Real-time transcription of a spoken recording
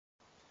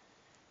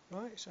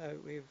Right, so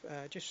we've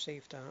just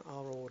received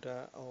our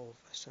order of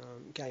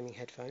some gaming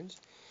headphones.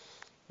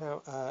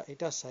 Now, it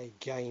does say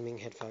gaming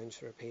headphones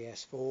for a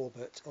PS4,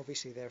 but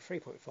obviously they're a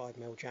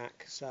 3.5mm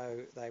jack,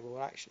 so they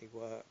will actually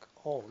work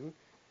on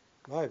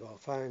mobile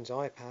phones,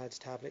 iPads,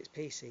 tablets,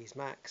 PCs,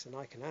 Macs, and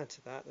I can add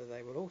to that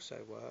they will also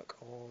work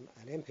on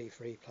an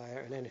MP3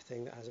 player and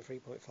anything that has a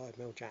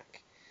 3.5mm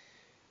jack.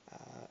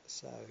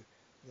 So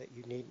that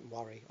you needn't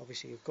worry.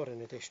 Obviously you've got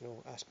an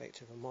additional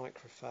aspect of a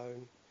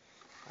microphone,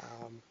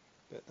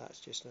 but that's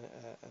just an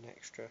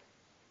extra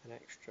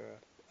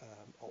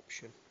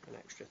option, an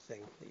extra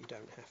thing that you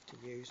don't have to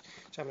use.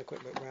 Just having a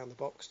quick look around the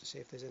box to see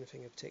if there's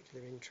anything of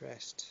particular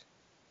interest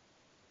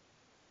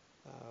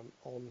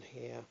on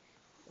here.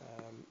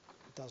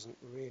 Doesn't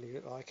really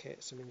look like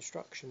it. Some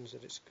instructions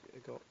that it's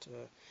got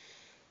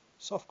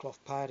soft cloth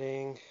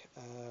padding,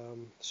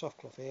 soft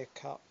cloth ear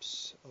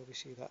cups,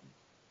 obviously that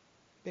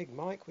big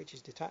mic which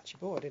is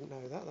detachable, I didn't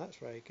know that, that's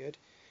very good.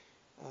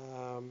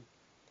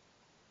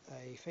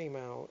 A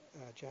female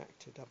jack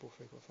to double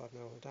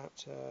 3.5mm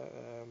adapter,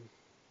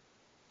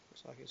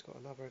 looks like it's got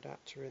another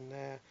adapter in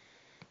there.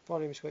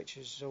 Volume switch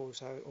is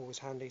also always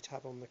handy to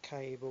have on the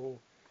cable.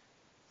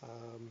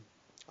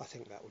 I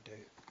think that will do.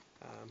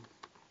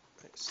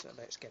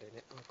 Let's get in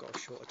it. I've got a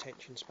short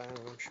attention span,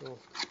 and I'm sure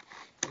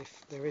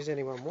if there is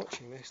anyone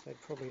watching this, they'd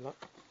probably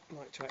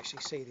like to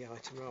actually see the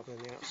item rather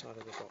than the outside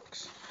of the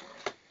box.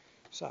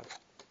 So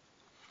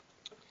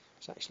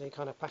it's actually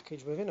kind of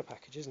package within a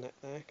package, isn't it?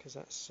 There, because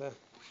that's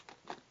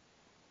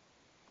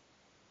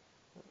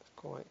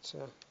quite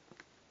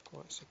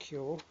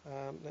secure.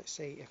 Let's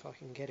see if I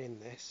can get in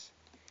this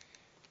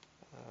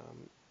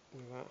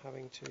without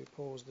having to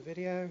pause the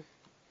video.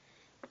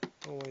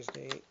 Always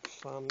the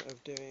fun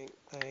of doing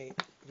a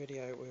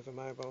video with a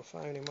mobile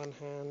phone in one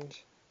hand.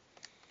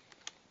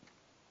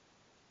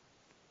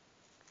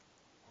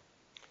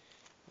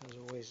 As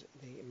always,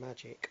 the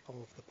magic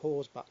of the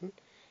pause button.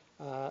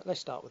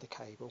 Let's start with the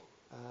cable.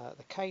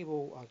 The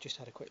cable, I've just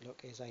had a quick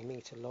look, is 1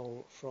 metre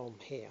long from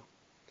here.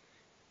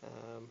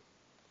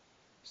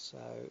 So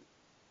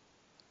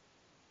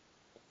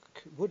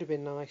would have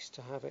been nice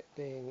to have it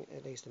being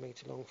at least 1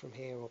 metre long from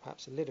here, or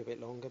perhaps a little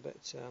bit longer,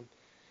 but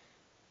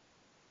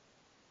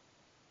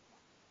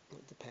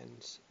it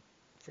depends.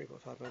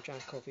 3.5mm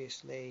jack,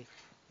 obviously.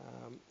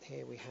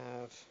 Here we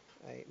have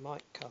a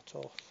mic cut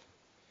off,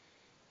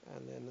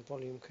 and then the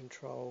volume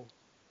control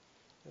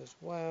as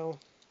well.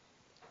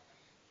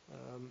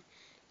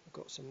 I've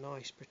got some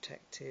nice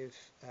protective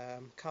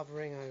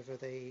covering over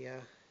the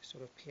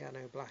sort of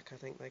piano black, I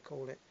think they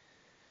call it,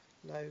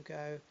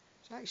 logo.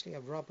 It's actually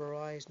a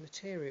rubberized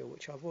material,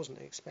 which I wasn't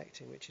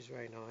expecting, which is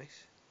very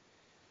nice.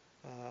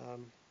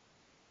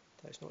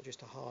 So it's not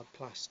just a hard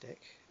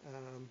plastic.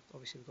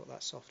 Obviously we've got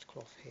that soft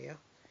cloth here,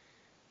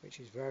 which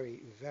is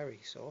very, very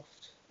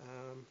soft.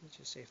 Let's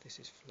just see if this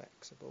is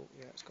flexible.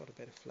 Yeah, it's got a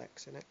bit of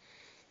flex in it.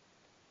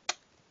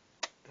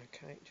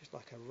 Okay, just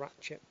like a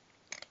ratchet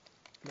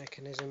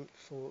mechanism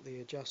for the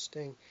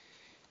adjusting.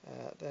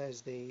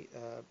 There's the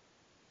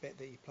bit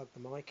that you plug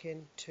the mic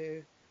in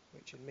to,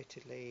 which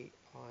admittedly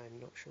I'm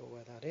not sure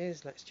where that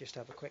is. Let's just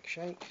have a quick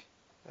shake.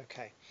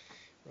 Okay,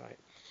 right,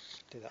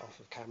 do that off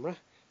of camera,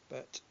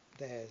 but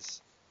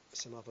there's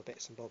some other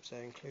bits and bobs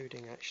there,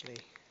 including actually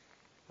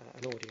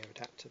an audio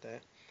adapter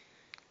there,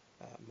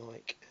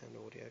 mic and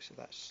audio, so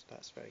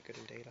that's very good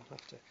indeed.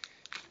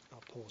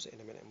 I'll pause it in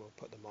a minute and we'll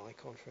put the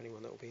mic on for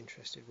anyone that will be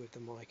interested with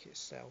the mic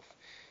itself.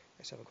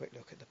 Let's have a quick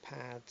look at the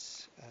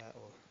pads,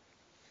 or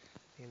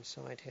the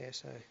inside here.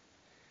 So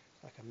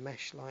like a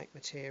mesh-like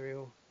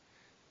material.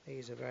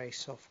 These are very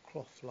soft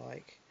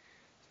cloth-like.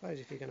 I suppose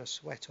if you're going to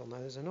sweat on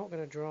those, they're not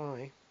going to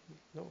dry,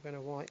 not going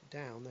to wipe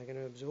down. They're going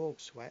to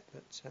absorb sweat,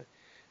 but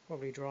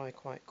probably dry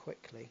quite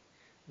quickly.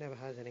 Never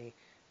had any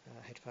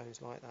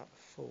headphones like that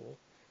before.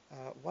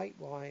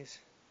 Weight-wise,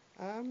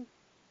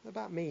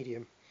 about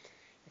medium,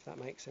 if that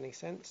makes any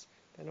sense.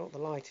 They're not the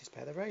lightest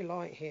pair. They're very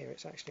light here.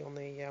 It's actually on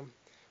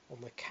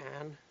the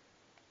can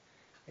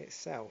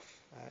itself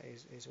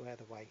is where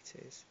the weight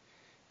is.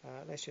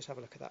 Let's just have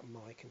a look at that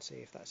mic and see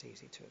if that's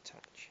easy to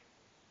attach.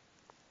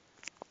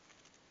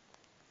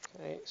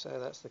 Okay, so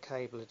that's the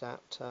cable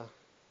adapter.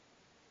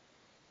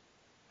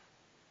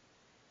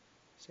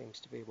 Seems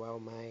to be well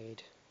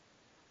made.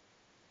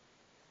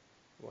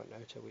 Won't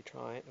know till we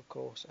try it, of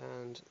course.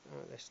 And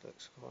this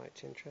looks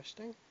quite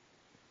interesting.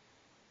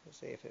 Let's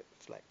see if it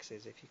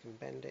flexes. If you can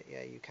bend it,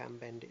 yeah, you can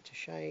bend it to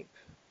shape,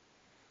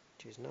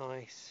 which is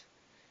nice.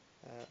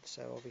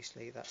 So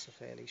obviously that's a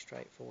fairly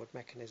straightforward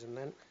mechanism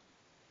then.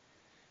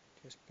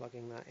 Just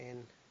plugging that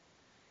in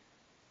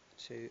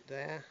to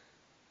there.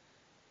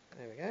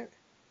 There we go.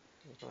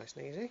 It's nice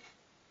and easy.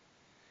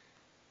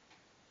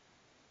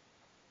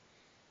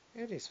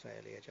 It is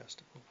fairly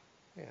adjustable.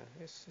 Yeah,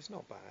 it's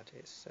not bad.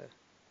 It's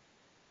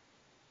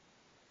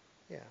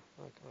yeah,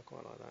 I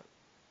quite like that.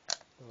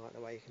 I like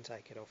the way you can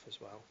take it off as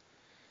well.